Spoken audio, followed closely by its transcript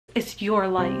It's your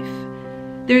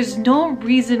life. There's no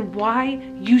reason why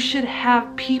you should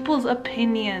have people's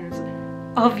opinions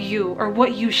of you or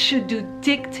what you should do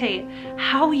dictate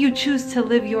how you choose to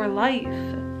live your life.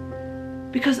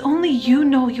 Because only you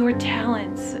know your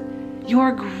talents,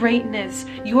 your greatness,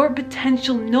 your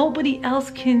potential. Nobody else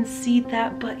can see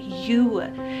that but you.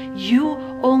 You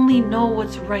only know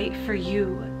what's right for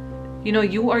you. You know,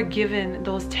 you are given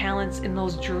those talents and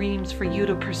those dreams for you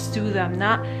to pursue them,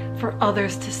 not for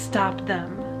others to stop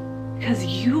them. Because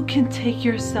you can take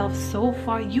yourself so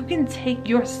far. You can take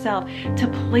yourself to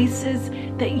places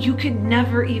that you could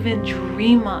never even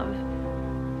dream of.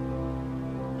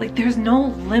 Like, there's no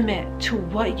limit to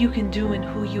what you can do and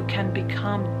who you can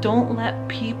become. Don't let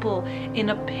people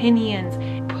and opinions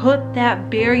put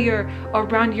that barrier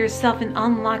around yourself and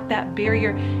unlock that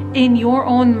barrier in your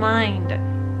own mind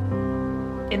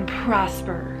and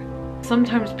prosper.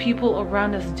 Sometimes people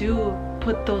around us do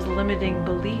put those limiting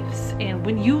beliefs, and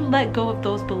when you let go of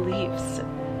those beliefs,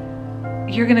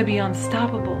 you're gonna be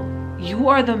unstoppable. You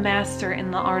are the master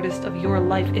and the artist of your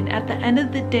life, and at the end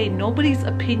of the day, nobody's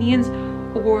opinions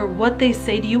or what they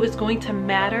say to you is going to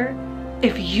matter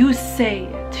if you say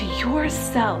to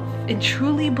yourself and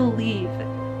truly believe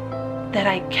that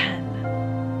I can.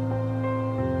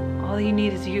 All you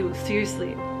need is you.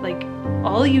 Seriously, like,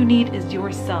 all you need is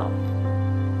yourself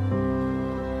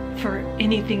for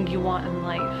anything you want in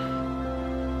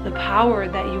life. The power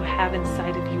that you have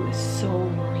inside of you is so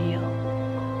real,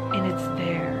 and it's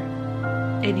there.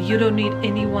 And you don't need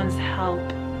anyone's help.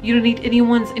 You don't need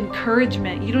anyone's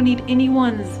encouragement. You don't need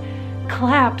anyone's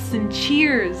claps and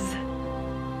cheers.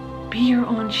 Be your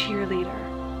own cheerleader.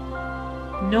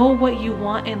 Know what you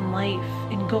want in life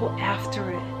and go after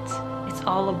it. It's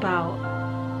all about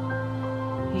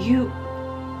you,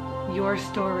 your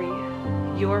story,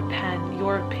 your pen,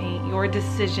 your paint, your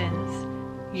decisions,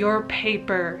 your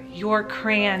paper, your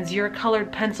crayons, your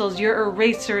colored pencils, your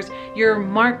erasers, your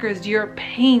markers, your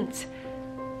paint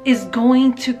is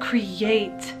going to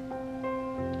create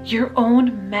your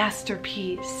own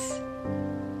masterpiece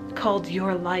called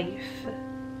your life.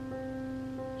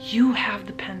 You have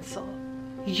the pencil.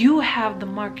 You have the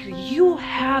marker. You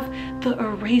have the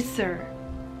eraser.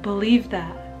 Believe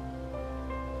that.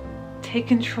 Take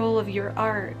control of your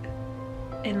art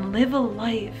and live a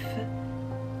life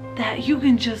that you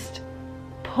can just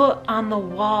put on the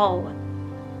wall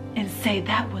and say,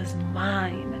 that was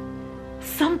mine.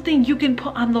 Something you can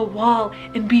put on the wall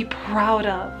and be proud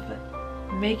of.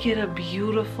 Make it a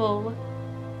beautiful,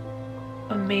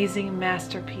 amazing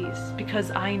masterpiece,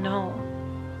 because I know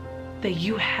that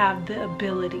you have the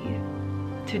ability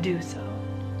to do so.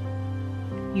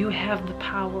 You have the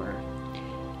power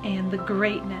and the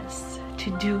greatness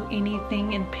to do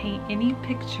anything and paint any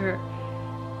picture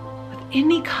with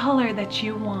any color that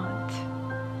you want.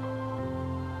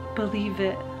 Believe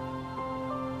it.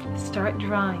 Start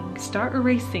drawing, start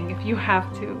erasing if you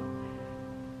have to.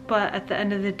 But at the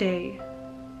end of the day,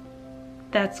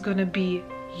 that's going to be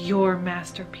your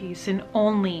masterpiece and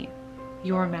only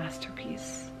your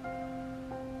masterpiece.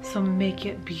 So make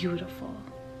it beautiful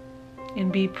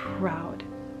and be proud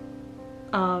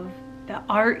of the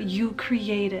art you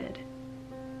created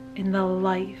and the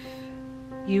life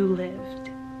you lived.